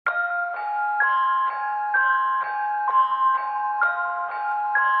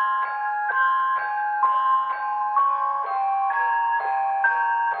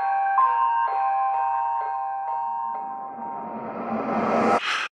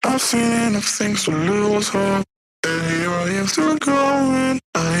feeling of things to lose hope. And here I am still going.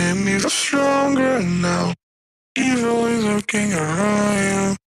 I am even stronger now. Evil is lurking around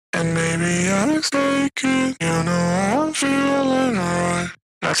you, and maybe I'm mistaken. You know I'm feeling right.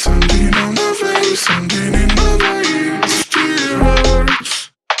 Like something on my face, something in my brain still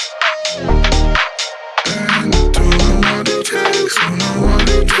hurts. And I don't know what it takes, don't know what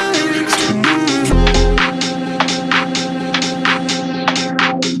it takes to move on.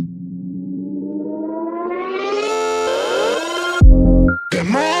 The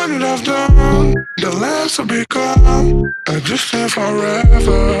more that I've done, the less I become. I just live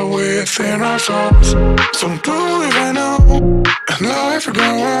forever within our souls. Some do even know, and life will go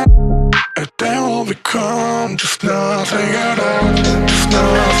on, and then we'll become just nothing at all. Just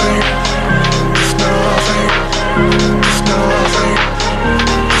nothing, just nothing, just nothing,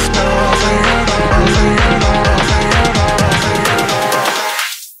 just nothing at all, nothing at all, nothing at all, nothing at all.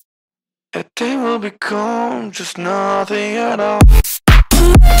 And then we'll become just nothing at all.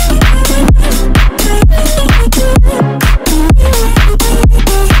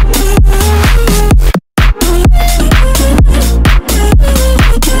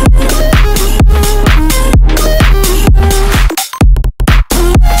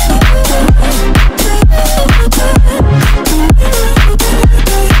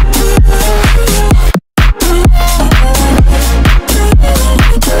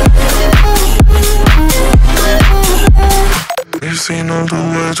 We've seen all the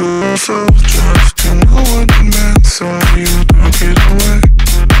way to ourselves, just to know what it meant, so you took it away.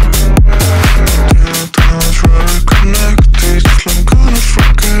 Till times rather connected, I'm gonna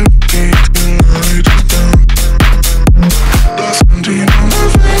forget it tonight is done. There's something on my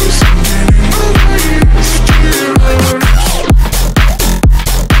face, something in my brain still hurts.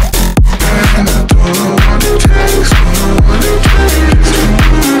 And I don't know what it takes, don't know what it takes to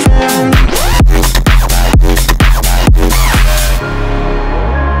move on.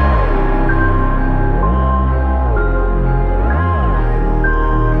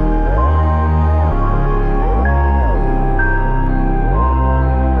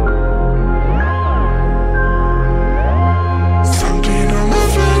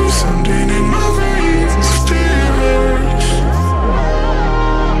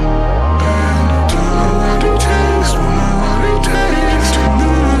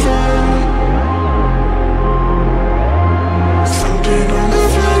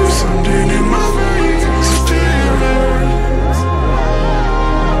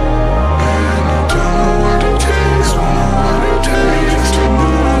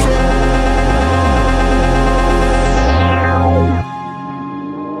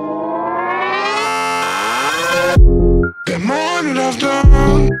 The more that I've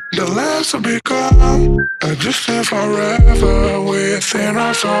done, the less I become. I just live forever within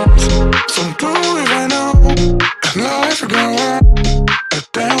our souls. Some do even know, and life will go on, and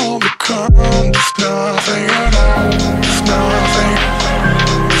then we'll become just nothing at all. Just nothing,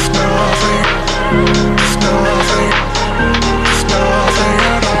 just nothing, just nothing, just nothing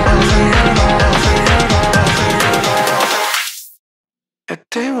at all, nothing at all, nothing at all, nothing at all. And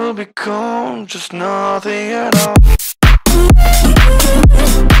then we'll become just nothing at all.